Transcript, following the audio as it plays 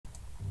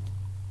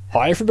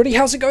Hi everybody,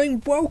 how's it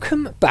going?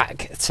 Welcome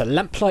back to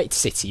Lamplight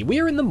City. We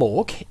are in the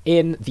morgue,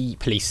 in the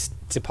police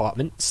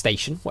department,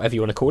 station, whatever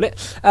you want to call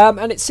it.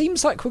 And it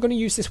seems like we're going to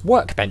use this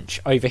workbench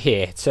over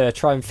here to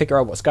try and figure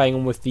out what's going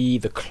on with the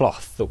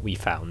cloth that we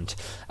found.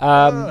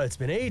 It's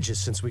been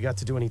ages since we got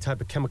to do any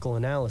type of chemical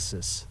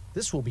analysis.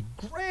 This will be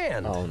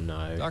grand. Oh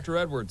no. Dr.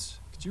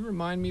 Edwards, could you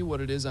remind me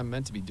what it is I'm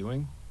meant to be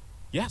doing?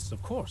 Yes,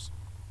 of course.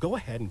 Go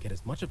ahead and get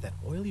as much of that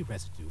oily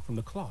residue from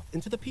the cloth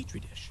into the petri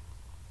dish.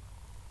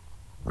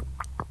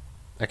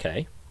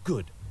 Okay.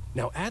 Good.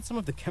 Now add some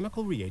of the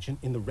chemical reagent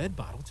in the red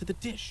bottle to the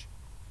dish.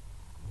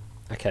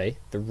 Okay,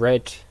 the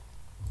red...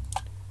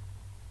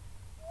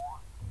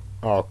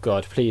 Oh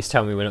god, please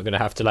tell me we're not going to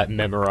have to, like,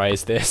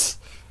 memorize this.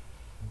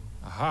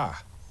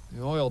 Aha!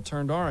 The oil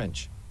turned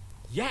orange.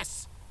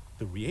 Yes!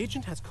 The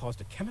reagent has caused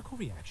a chemical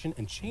reaction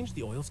and changed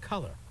the oil's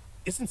color.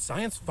 Isn't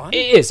science fun?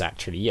 It is,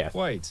 actually, yeah.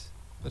 Quite.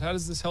 But how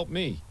does this help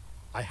me?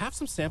 I have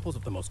some samples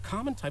of the most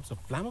common types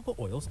of flammable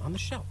oils on the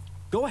shelf.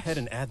 Go ahead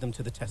and add them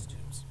to the test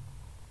tubes.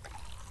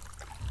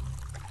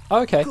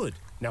 Okay. Good.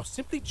 Now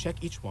simply check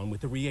each one with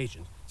the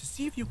reagent to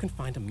see if you can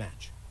find a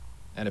match.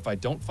 And if I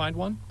don't find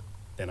one?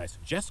 Then I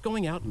suggest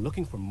going out and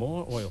looking for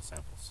more oil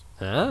samples.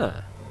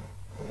 Ah.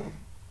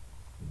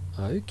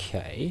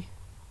 Okay.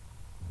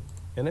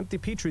 An empty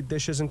petri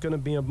dish isn't going to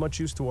be of much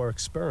use to our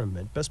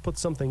experiment. Best put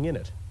something in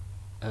it.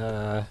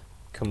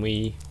 Can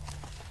we...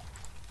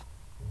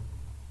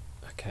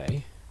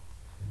 Okay.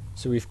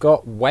 So we've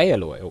got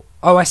whale oil.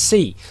 Oh, I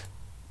see.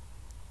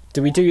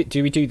 Do we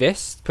do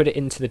this? Put it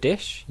into the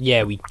dish?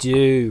 Yeah, we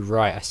do.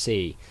 Right, I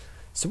see.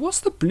 So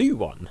what's the blue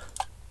one?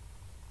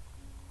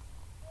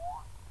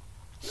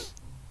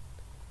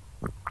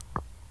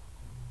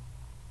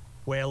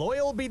 Whale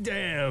oil be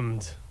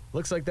damned.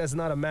 Looks like that's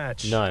not a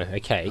match. No,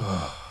 okay.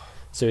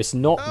 So it's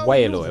not Oh,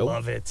 whale you'll oil.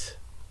 love it.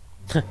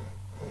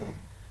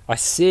 I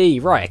see.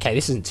 Right, okay,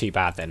 this isn't too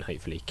bad then,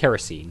 hopefully.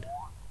 Kerosene.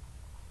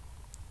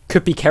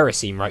 Could be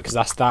kerosene, right?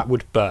 Because that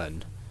would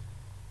burn.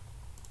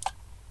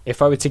 If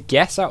I were to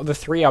guess out of the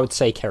three, I would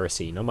say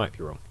kerosene. I might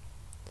be wrong.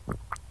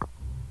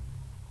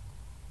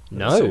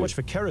 No. So much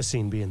for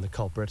kerosene being the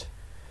culprit.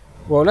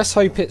 Well, let's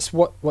hope it's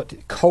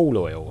coal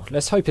oil.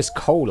 Let's hope it's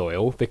coal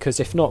oil, because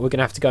if not, we're going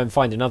to have to go and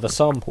find another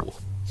sample.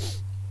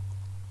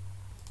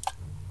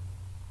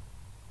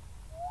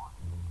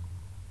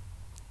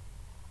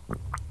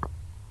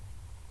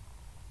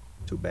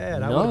 Too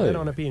bad. I would have bet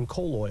on it being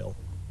coal oil.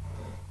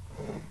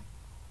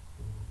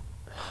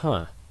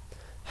 Huh.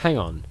 Hang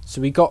on.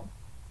 So we got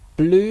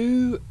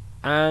blue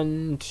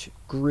and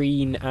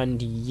green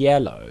and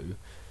yellow.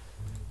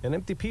 An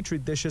empty petri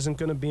dish isn't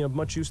going to be of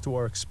much use to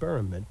our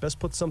experiment. Best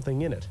put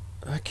something in it.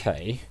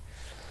 Okay.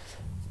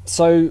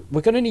 So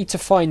we're going to need to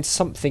find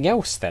something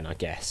else then, I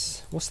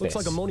guess. What's this?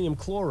 Looks like ammonium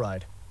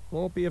chloride.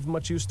 Won't be of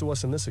much use to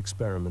us in this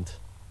experiment.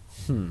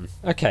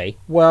 Okay.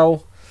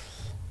 Well,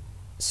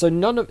 so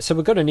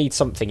we're going to need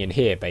something in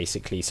here,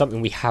 basically.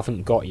 Something we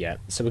haven't got yet.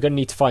 So we're going to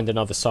need to find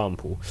another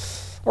sample.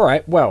 All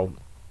right. Well,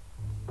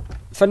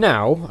 for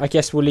now, I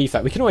guess we'll leave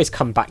that. We can always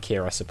come back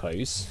here, I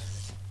suppose.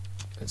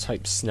 Let's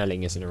hope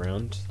Snelling isn't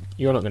around.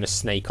 You're not going to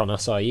snake on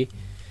us, are you?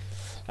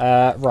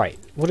 Right,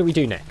 what do we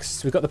do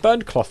next? We've got the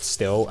burned cloth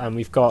still, and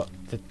we've got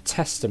the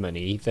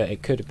testimony that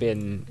it could have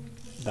been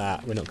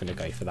that. We're not going to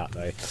go for that,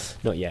 though.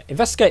 Not yet.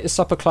 Investigate the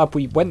supper club.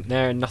 We went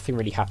there and nothing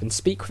really happened.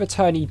 Speak with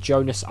attorney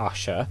Jonas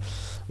Usher.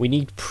 We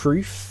need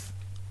proof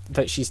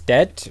that she's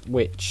dead,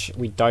 which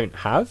we don't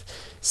have.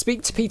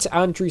 Speak to Peter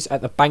Andrews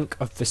at the Bank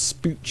of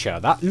Vespuccia.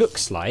 That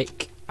looks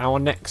like our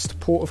next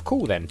port of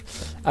call, then.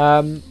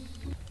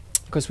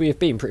 Because we have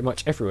been pretty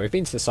much everywhere. We've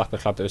been to the supper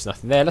club, there was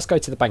nothing there. Let's go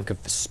to the Bank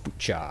of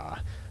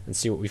Vespuccia and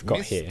see what we've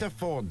got here. Mr.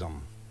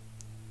 Fordham.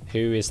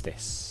 Who is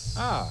this?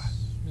 Ah,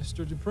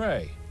 Mr.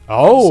 DuPree.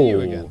 Oh, see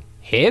you again.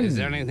 Him. Is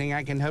there anything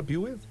I can help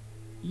you with?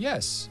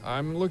 Yes,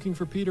 I'm looking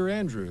for Peter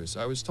Andrews.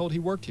 I was told he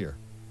worked here.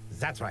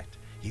 That's right.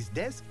 His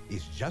desk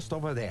is just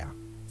over there.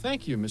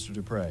 Thank you, Mr.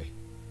 DuPree.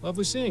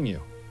 Lovely seeing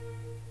you.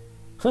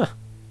 Huh.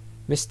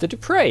 Mr.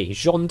 DuPree,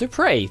 Jean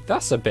DuPree.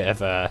 That's a bit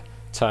of a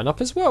turn up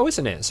as well,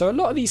 isn't it? So a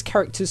lot of these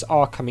characters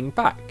are coming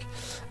back.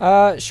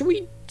 Should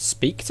we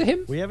speak to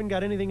him? We haven't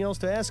got anything else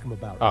to ask him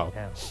about. Oh, right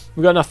now.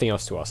 we've got nothing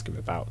else to ask him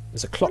about.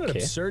 There's a clock What an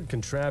here. absurd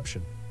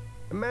contraption.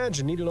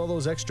 Imagine needing all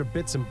those extra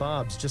bits and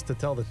bobs just to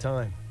tell the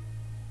time.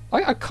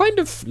 I kind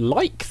of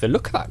like the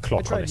look of that I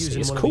clock, tried honestly.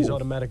 using It's one of these cool.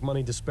 automatic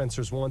money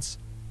dispensers once,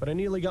 but I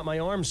nearly got my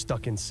arm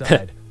stuck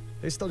inside.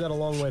 They still got a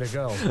long way to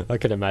go. I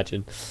can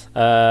imagine.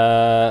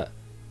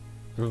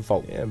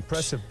 Vault. Yeah,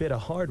 impressive bit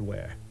of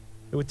hardware.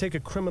 It would take a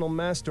criminal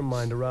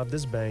mastermind to rob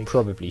this bank.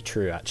 Probably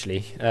true,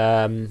 actually.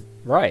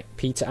 Right,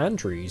 Peter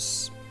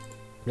Andrews.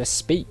 Let's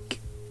speak.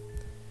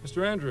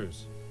 Mr.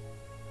 Andrews.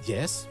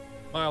 Yes?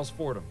 Miles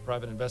Fordham,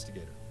 private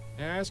investigator.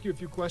 May I ask you a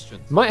few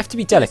questions? Might have to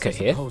be delicate I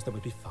here. suppose that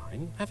would be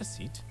fine. Have a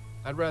seat.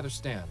 I'd rather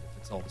stand, if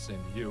it's all the same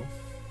to you.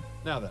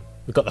 Now then.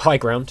 We've got the high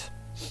ground.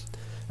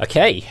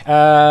 Okay,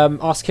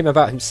 ask him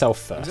about himself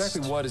first.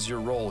 Exactly what is your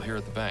role here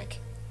at the bank?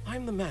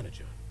 I'm the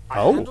manager. I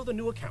Oh. handle the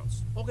new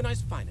accounts,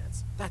 organize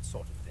finance, that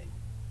sort of thing.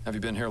 Have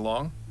you been here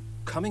long?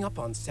 Coming up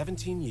on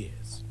 17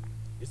 years.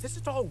 Is this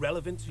at all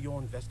relevant to your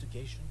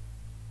investigation?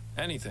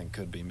 Anything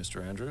could be,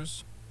 Mr.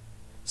 Andrews.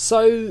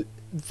 So,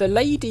 the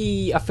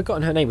lady, I've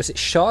forgotten her name, was it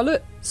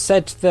Charlotte?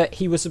 Said that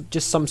he was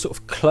just some sort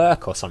of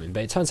clerk or something,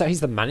 but it turns out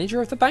he's the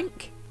manager of the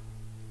bank?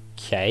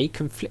 Okay,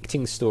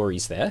 conflicting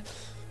stories there.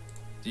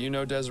 Do you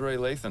know Desiree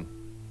Lathan?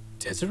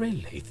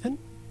 Desiree Lathan?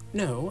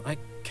 No, I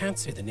can't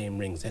say the name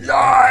rings any.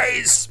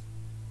 Lies!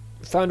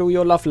 Found all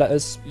your love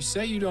letters. You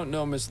say you don't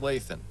know Miss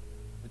Lathan.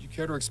 Would you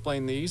care to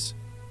explain these?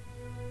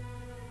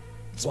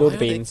 Spill the Why are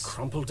they beans.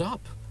 crumpled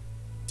up?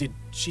 Did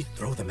she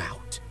throw them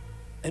out?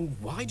 And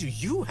why do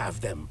you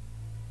have them?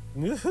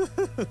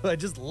 I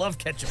just love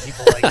catching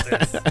people like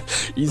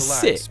this. He's Relax,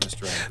 sick.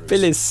 Mr. Andrews. Bill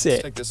is Let's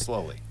sick. take this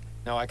slowly.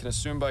 Now, I can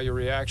assume by your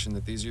reaction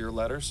that these are your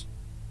letters.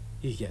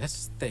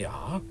 Yes, they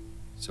are.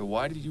 So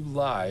why did you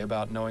lie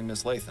about knowing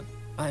Miss Lathan?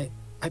 I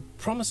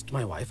promised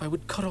my wife I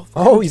would cut off.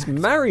 Oh, he's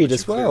contact. married But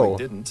as you clearly well.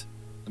 didn't.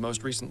 The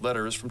most recent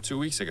letter is from 2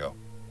 weeks ago.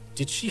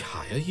 Did she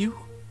hire you?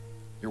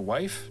 Your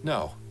wife?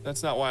 No,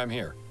 that's not why I'm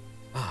here.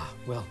 Ah,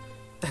 well,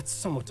 that's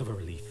somewhat of a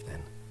relief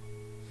then.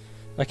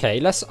 Okay,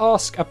 let's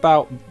ask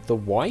about the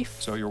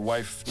wife. So your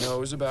wife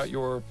knows about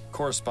your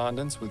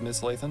correspondence with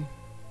Miss Lathan?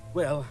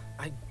 Well,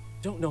 I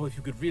don't know if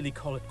you could really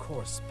call it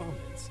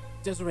correspondence.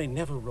 Desiree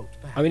never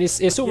wrote back. I mean, it's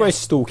But almost yes,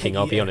 stalking,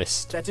 I'll be yeah,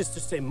 honest. That is to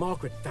say,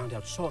 Margaret found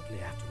out shortly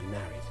after we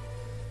married.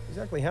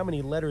 Exactly how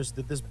many letters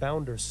did this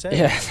bounder send?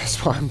 Yeah,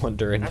 that's what I'm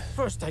wondering. At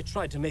first, I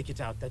tried to make it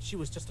out that she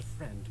was just a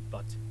friend,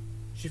 but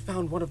she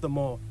found one of the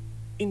more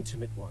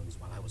intimate ones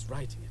while I was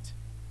writing it.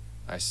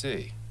 I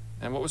see.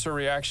 And what was her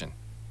reaction?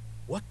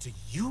 What do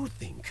you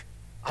think?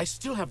 I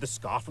still have the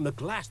scar from the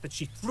glass that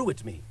she threw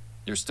at me.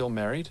 You're still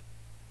married?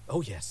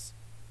 Oh, yes.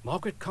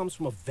 Margaret comes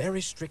from a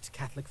very strict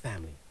Catholic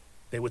family.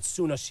 They would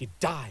sooner she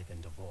die than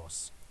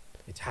divorce.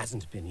 It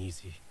hasn't been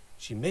easy.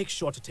 She makes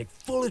sure to take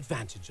full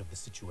advantage of the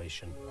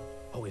situation,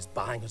 always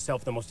buying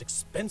herself the most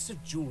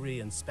expensive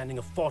jewelry and spending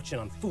a fortune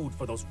on food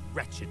for those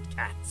wretched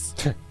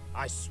cats.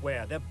 I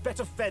swear, they're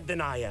better fed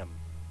than I am.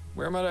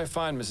 Where might I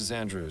find Mrs.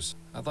 Andrews?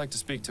 I'd like to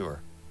speak to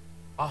her.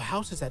 Our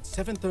house is at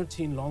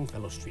 713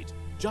 Longfellow Street,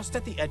 just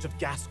at the edge of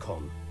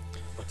Gascon.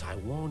 But I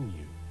warn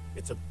you,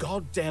 it's a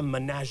goddamn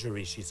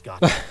menagerie she's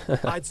got.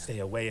 I'd stay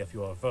away if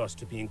you're averse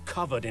to being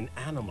covered in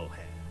animal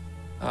hair.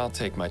 I'll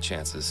take my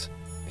chances.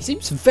 He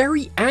seems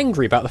very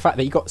angry about the fact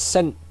that he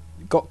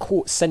got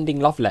caught sending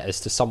love letters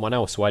to someone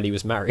else while he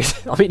was married.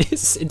 I mean,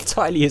 it's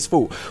entirely his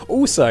fault.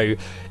 Also,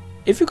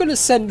 if you're going to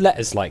send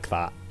letters like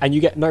that and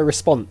you get no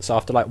response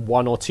after like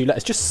 1 or 2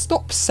 letters, just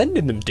stop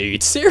sending them,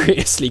 dude.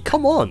 Seriously,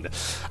 come on.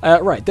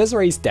 Right,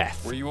 Desiree's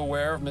death. Were you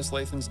aware of Miss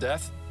Lathan's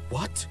death?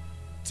 What?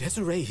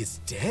 Desiree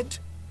is dead?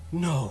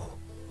 No.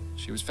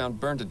 She was found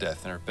burned to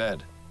death in her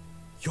bed.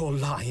 You're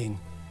lying.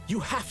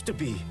 You have to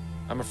be.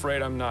 I'm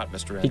afraid I'm not,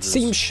 Mr. Andrews. He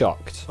seems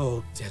shocked.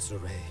 Oh,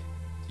 Desiree.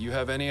 Do you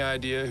have any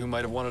idea who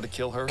might have wanted to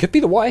kill her? Could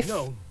be the wife.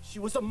 No, she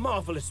was a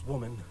marvelous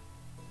woman.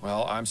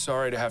 Well, I'm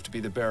sorry to have to be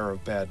the bearer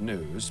of bad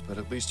news, but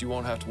at least you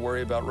won't have to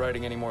worry about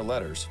writing any more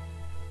letters.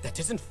 That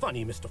isn't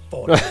funny, Mr.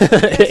 Ford.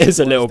 It is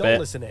a little Don't bit.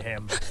 listen to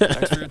him.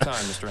 Thanks for your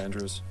time, Mr.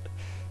 Andrews.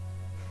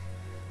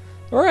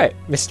 All right,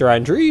 Mr.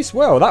 Andrews.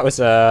 Well, that was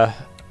an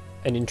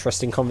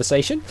interesting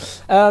conversation.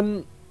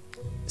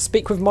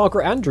 Speak with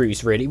Margaret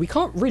Andrews. Really, we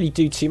can't really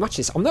do too much.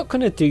 I'm not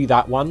going to do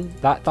that one.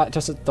 That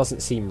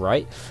doesn't seem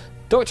right.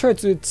 Dr.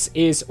 Edwards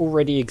is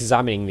already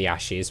examining the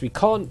ashes. We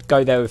can't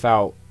go there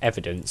without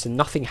evidence, and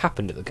nothing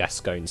happened at the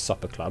Gascoigne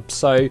Supper Club.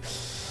 So, I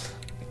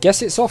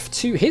guess it's off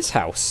to his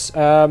house,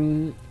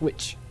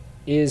 which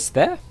is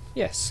there.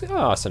 Yes.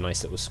 Ah, it's a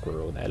nice little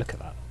squirrel there. Look at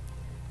that.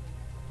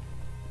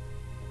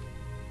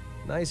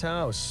 Nice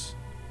house.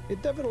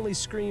 It definitely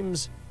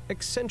screams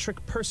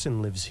eccentric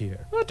person lives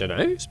here. I don't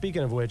know.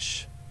 Speaking of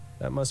which,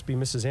 that must be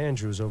Mrs.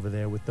 Andrews over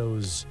there with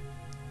those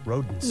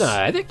rodents.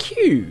 No, they're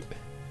cute.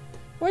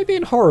 Why are you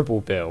being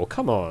horrible, Bill?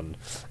 Come on.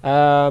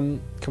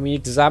 Can we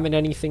examine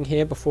anything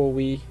here before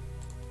we...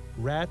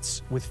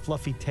 Rats with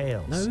fluffy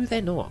tails. No,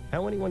 they're not.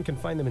 How anyone can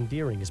find them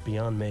endearing is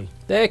beyond me.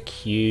 They're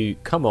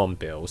cute. Come on,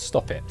 Bill.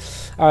 Stop it.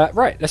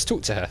 Right, let's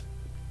talk to her.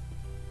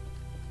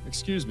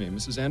 Excuse me,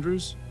 Mrs.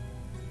 Andrews?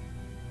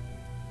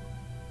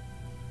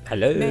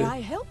 Hello. May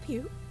I help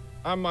you?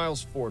 I'm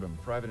Miles Fordham,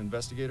 private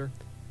investigator.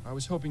 I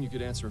was hoping you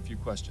could answer a few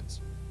questions.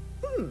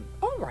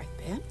 All right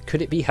then.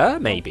 Could it be her,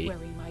 maybe? Don't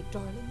worry, my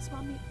darlings.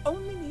 Mommy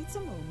only needs a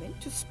moment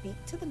to speak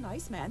to the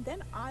nice man.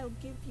 Then I'll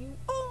give you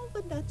all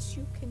the nuts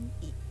you can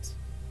eat.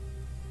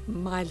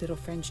 My little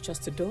friends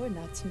just adore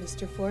nuts,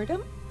 Mr.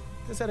 Fordham.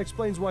 Guess that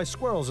explains why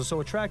squirrels are so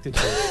attracted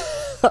to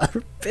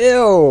it.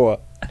 Bill!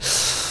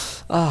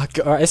 Ah,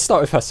 God. All right, let's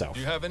start with herself.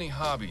 Do you have any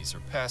hobbies or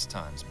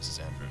pastimes,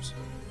 Mrs. Andrews?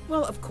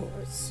 Well, of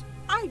course.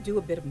 I do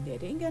a bit of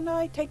knitting and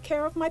I take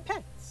care of my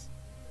pets.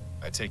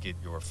 I take it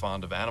you're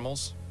fond of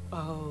animals?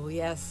 Oh,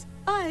 yes.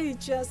 I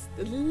just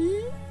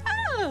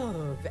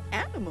love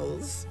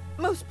animals.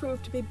 Most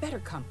prove to be better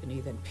company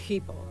than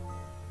people.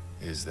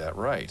 Is that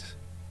right?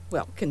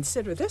 Well,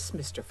 consider this,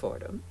 Mr.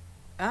 Fordham.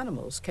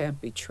 Animals can't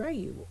betray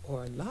you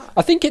or lie.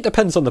 I think it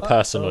depends on the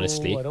person, Uh-oh,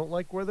 honestly. I don't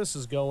like where this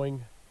is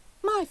going.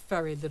 My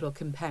furry little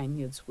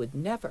companions would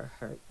never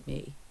hurt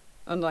me,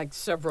 unlike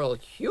several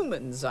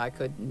humans I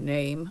could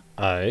name.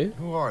 Oh?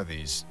 Who are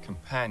these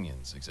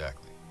companions,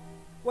 exactly?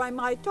 Why,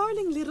 my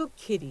darling little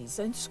kitties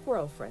and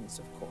squirrel friends,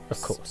 of course.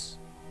 Of course.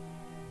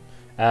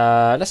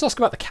 Let's ask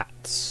about the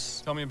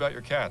cats. Tell me about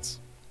your cats.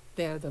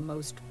 They're the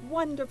most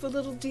wonderful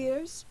little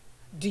dears.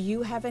 Do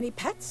you have any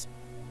pets?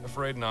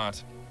 Afraid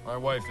not. My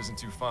wife isn't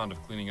too fond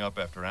of cleaning up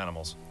after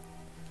animals.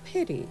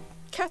 Pity.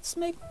 Cats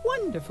make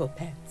wonderful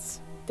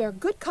pets. They're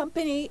good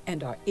company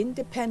and are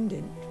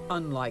independent,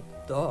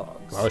 unlike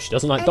dogs. Oh, she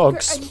doesn't like Edgar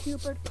dogs. and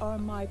Hubert are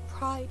my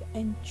pride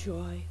and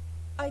joy.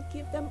 I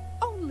give them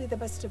only the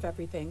best of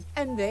everything,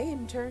 and they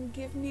in turn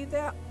give me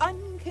their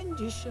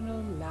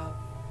unconditional love.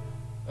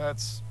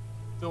 That's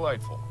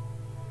delightful.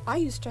 I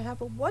used to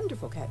have a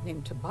wonderful cat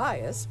named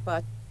Tobias,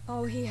 but,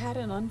 oh, he had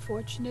an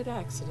unfortunate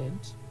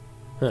accident.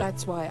 Huh.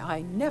 That's why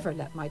I never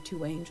let my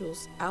two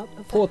angels out of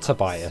the Poor house.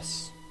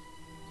 Tobias.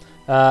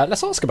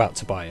 Let's ask about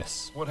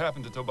Tobias. What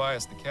happened to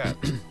Tobias the cat?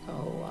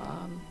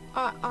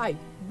 I'd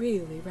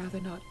really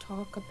rather not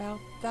talk about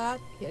that.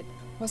 It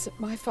wasn't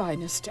my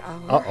finest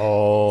hour.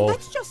 Uh-oh.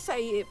 Let's just say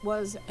it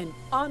was an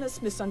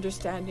honest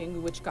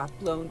misunderstanding which got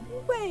blown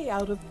way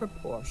out of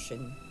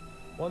proportion.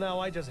 Well, now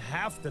I just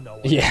have to know.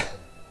 Yeah.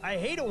 I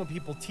hate it when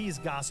people tease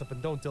gossip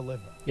and don't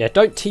deliver. Yeah,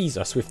 don't tease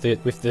us with the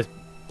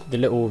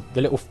little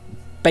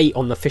bait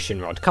on the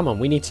fishing rod. Come on,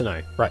 we need to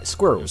know. Right, Your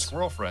squirrels.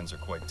 squirrel friends are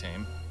quite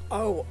tame.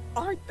 Oh,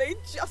 aren't they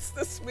just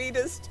the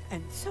sweetest?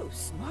 And so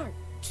smart,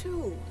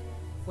 too.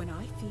 When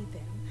I feed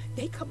them,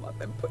 they come up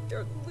and put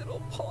their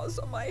little paws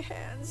on my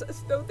hands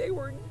as though they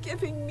were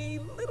giving me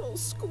little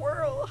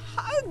squirrel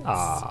hugs.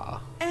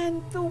 Ah.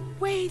 And the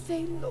way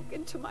they look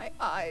into my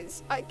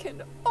eyes, I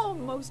can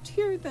almost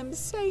hear them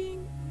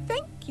saying,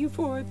 "Thank you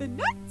for the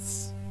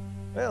nuts."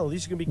 Well, at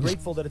least you can be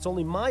grateful that it's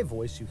only my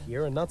voice you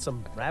hear and not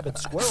some rabid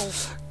squirrel.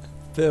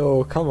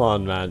 Phil, come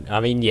on, man.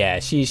 I mean, yeah,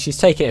 she's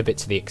taking it a bit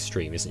to the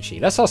extreme, isn't she?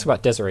 Let's ask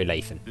about Desiree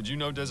Lathan. Did you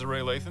know Desiree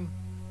Lathan?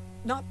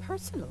 Not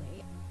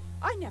personally.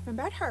 I never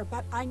met her,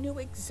 but I knew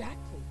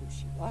exactly who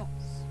she was.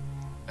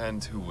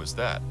 And who was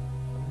that?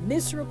 A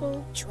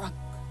miserable drunk.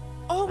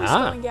 Always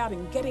going out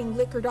and getting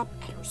liquored up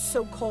at her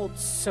so-called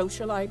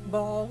socialite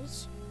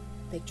balls.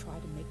 They try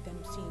to make them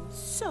seem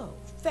so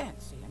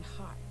fancy and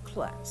high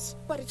class,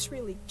 but it's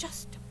really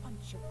just a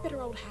bunch of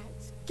bitter old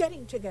hags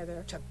getting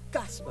together to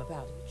gossip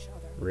about each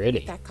other.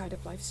 Really? That kind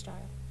of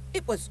lifestyle.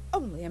 It was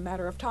only a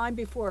matter of time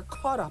before it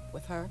caught up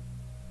with her.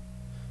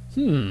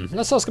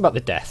 Let's ask about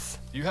the death.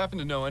 Do you happen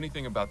to know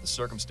anything about the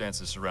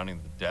circumstances surrounding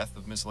the death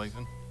of Miss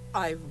Lathan?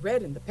 I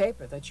read in the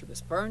paper that she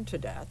was burned to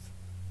death.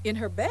 In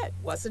her bed,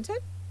 wasn't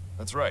it?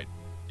 That's right.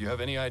 Do you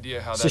have any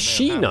idea how that So may have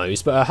she happened?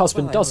 knows, but her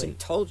husband Well, I doesn't. already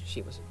told you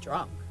she was a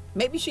drunk.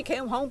 Maybe she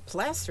came home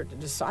plastered and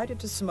decided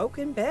to smoke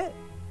in bed.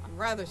 I'm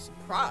rather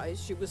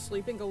surprised she was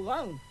sleeping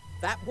alone.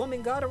 That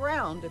woman got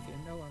around, if you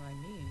know what I mean.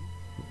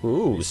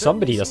 Ooh,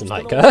 somebody doesn't Seems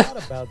to like know a her.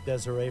 lot about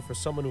Desiree for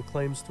someone who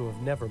claims to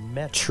have never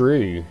met her.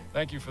 True.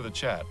 Thank you for the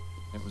chat.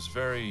 It was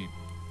very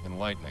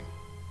enlightening.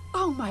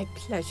 Oh, my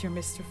pleasure,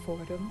 Mr.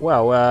 Fordham.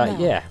 Well, Now,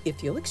 yeah.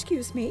 if you'll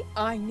excuse me,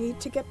 I need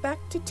to get back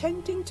to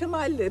tending to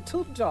my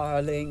little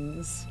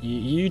darlings.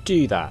 You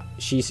do that.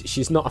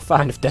 She's not a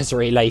fan of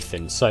Desiree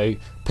Lathan, so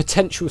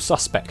potential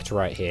suspect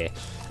right here.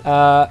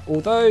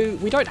 Although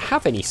we don't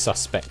have any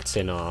suspects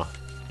in our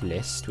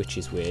list, which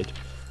is weird.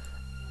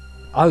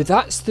 Oh,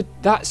 that's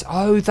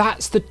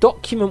the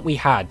document we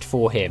had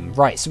for him.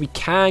 Right, so we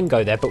can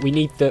go there, but we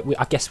need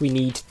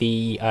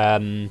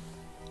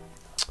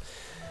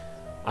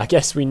I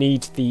guess we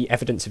need the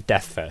evidence of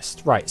death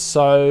first. Right,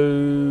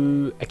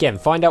 so again,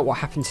 find out what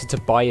happened to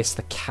Tobias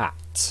the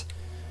cat.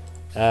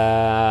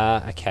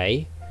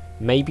 Okay.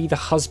 Maybe the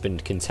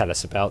husband can tell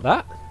us about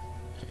that.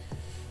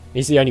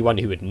 He's the only one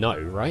who would know,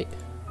 right?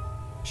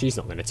 She's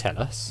not going to tell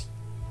us.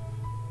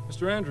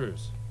 Mr.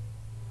 Andrews,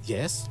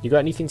 Yes? You got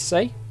anything to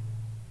say?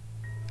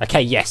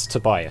 Okay, yes,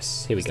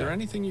 Tobias. Here we Is there go.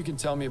 anything you can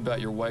tell me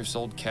about your wife's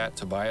old cat,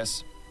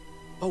 Tobias?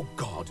 Oh,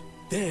 God.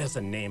 There's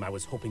a name I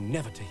was hoping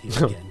never to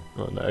hear again.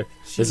 Oh no,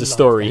 She there's a loved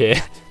story that here.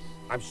 cat.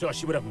 I'm sure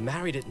she would have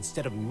married it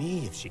instead of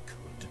me if she could.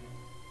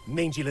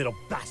 Mangy little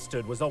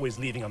bastard was always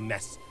leaving a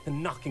mess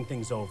and knocking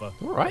things over.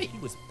 All right. He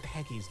was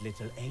Peggy's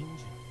little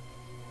angel.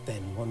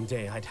 Then one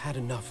day I'd had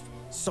enough,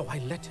 so I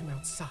let him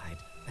outside,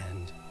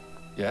 and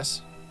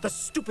Yes? the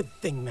stupid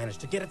thing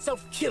managed to get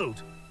itself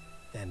killed.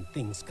 Then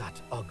things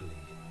got ugly.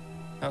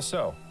 How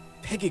so?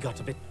 Peggy got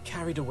a bit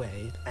carried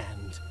away,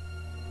 and,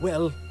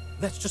 well,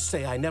 let's just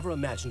say I never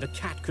imagined a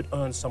cat could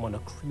earn someone a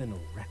criminal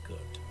record.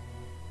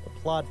 The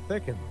plot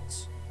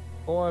thickens.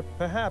 Or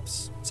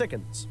perhaps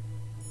sickens.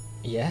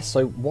 Yeah,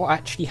 so what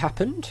actually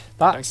happened?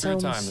 That Thanks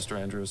sounds... for your time, Mr.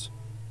 Andrews.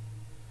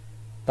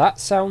 That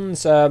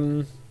sounds,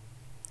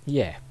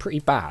 yeah, pretty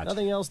bad.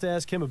 Nothing else to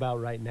ask him about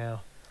right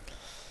now.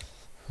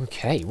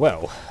 Okay,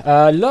 well,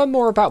 learn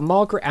more about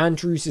Margaret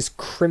Andrews'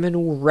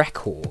 criminal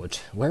record.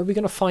 Where are we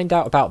going to find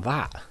out about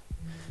that?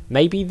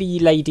 Maybe the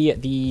lady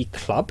at the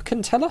club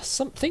can tell us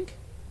something?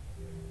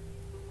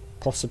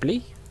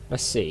 Possibly.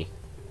 Let's see.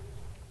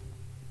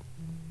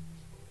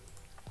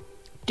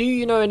 do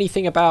you know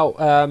anything about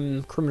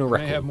criminal I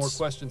records? may have more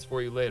questions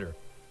for you later.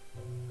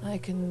 I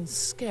can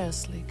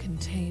scarcely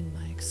contain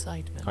my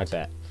excitement. I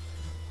bet.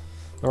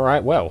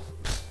 Alright, well,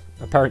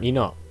 apparently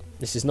not.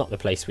 This is not the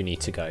place we need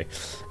to go.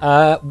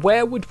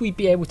 Where would we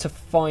be able to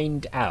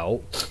find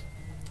out?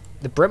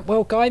 The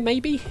Brentwell guy,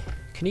 maybe?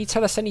 Can you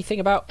tell us anything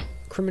about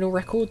criminal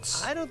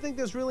records? I don't think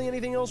there's really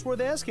anything else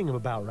worth asking him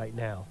about right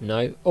now.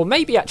 No. Or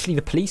maybe actually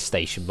the police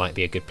station might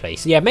be a good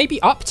place. Yeah,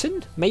 maybe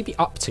Upton? Maybe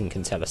Upton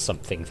can tell us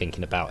something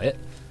thinking about it.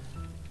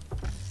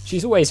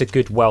 She's always a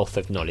good wealth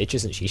of knowledge,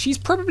 isn't she? She's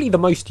probably the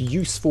most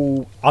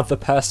useful other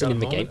person Got a in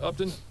the moment, game.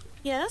 Upton?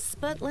 Yes,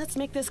 but let's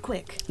make this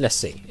quick. Let's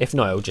see. If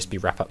not, it'll just be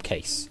wrap-up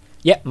case.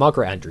 Yep,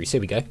 Margaret Andrews. Here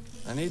we go.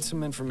 I need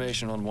some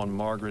information on one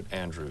Margaret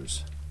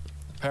Andrews.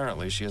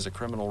 Apparently, she has a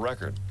criminal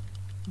record.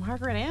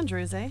 Margaret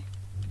Andrews, eh?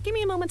 Give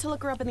me a moment to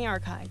look her up in the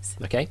archives.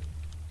 Okay.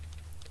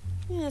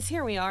 Yes,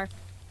 here we are.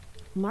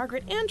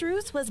 Margaret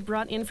Andrews was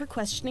brought in for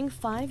questioning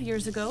 5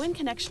 years ago in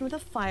connection with a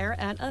fire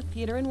at a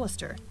theater in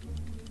Worcester.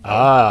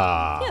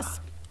 Ah. Yes,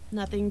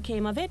 nothing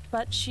came of it,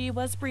 but she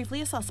was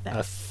briefly a suspect.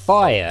 A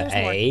fire,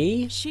 There's more.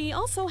 eh? She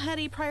also had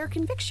a prior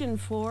conviction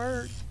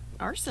for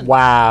arson.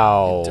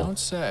 Wow. Don't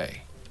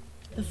say.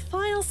 The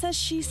file says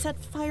she set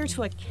fire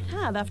to a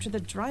cab after the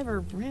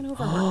driver ran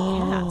over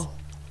her cat.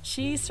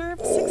 She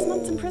served 6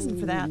 months in prison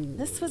for that.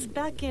 This was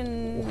back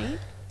in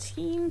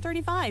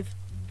 1835.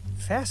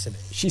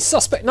 Fascinating. She's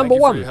suspect Thank number you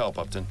for one. your help,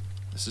 Upton.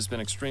 This has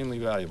been extremely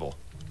valuable.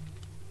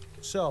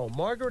 So,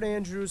 Margaret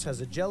Andrews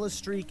has a jealous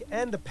streak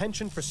and a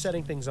penchant for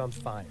setting things on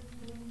fire.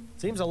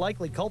 Seems a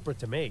likely culprit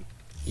to me.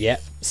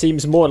 Yep,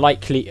 seems more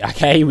likely.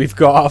 Okay, we've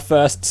got our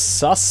first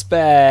suspect.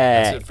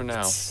 That's it for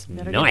now.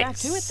 Better Nice. get back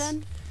to it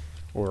then.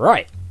 All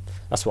right,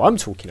 that's what I'm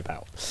talking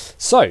about.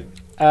 So,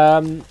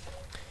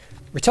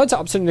 return to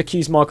Upton and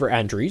accuse Margaret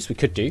Andrews. We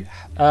could do.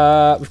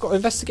 We've got to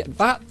investigate.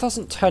 That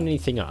doesn't turn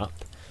anything up.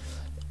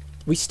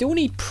 We still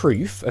need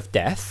proof of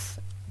death.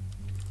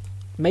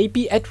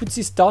 Maybe Edwards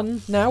is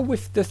done now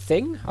with the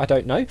thing. I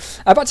don't know.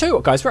 But I tell you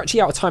what, guys, we're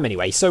actually out of time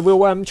anyway, so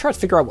we'll try to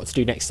figure out what to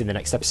do next in the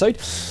next episode.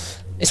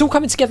 It's all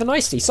coming together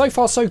nicely. So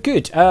far, so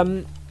good.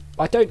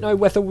 I don't know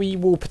whether we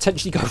will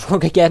potentially go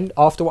wrong again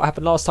after what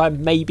happened last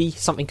time. Maybe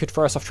something could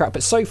throw us off track,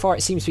 but so far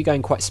it seems to be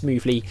going quite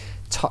smoothly.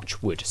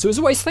 Touch wood. So as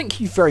always, thank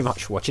you very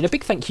much for watching. A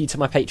big thank you to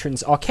my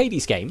patrons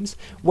Arcades Games,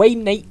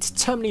 Wayne Nate,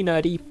 Terminally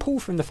Nerdy,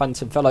 Paul from the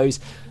Phantom Fellows,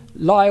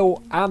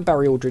 Lyle and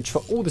Barry Aldridge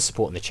for all the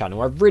support on the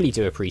channel. I really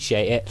do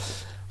appreciate it.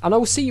 And I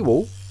will see you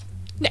all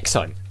next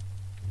time.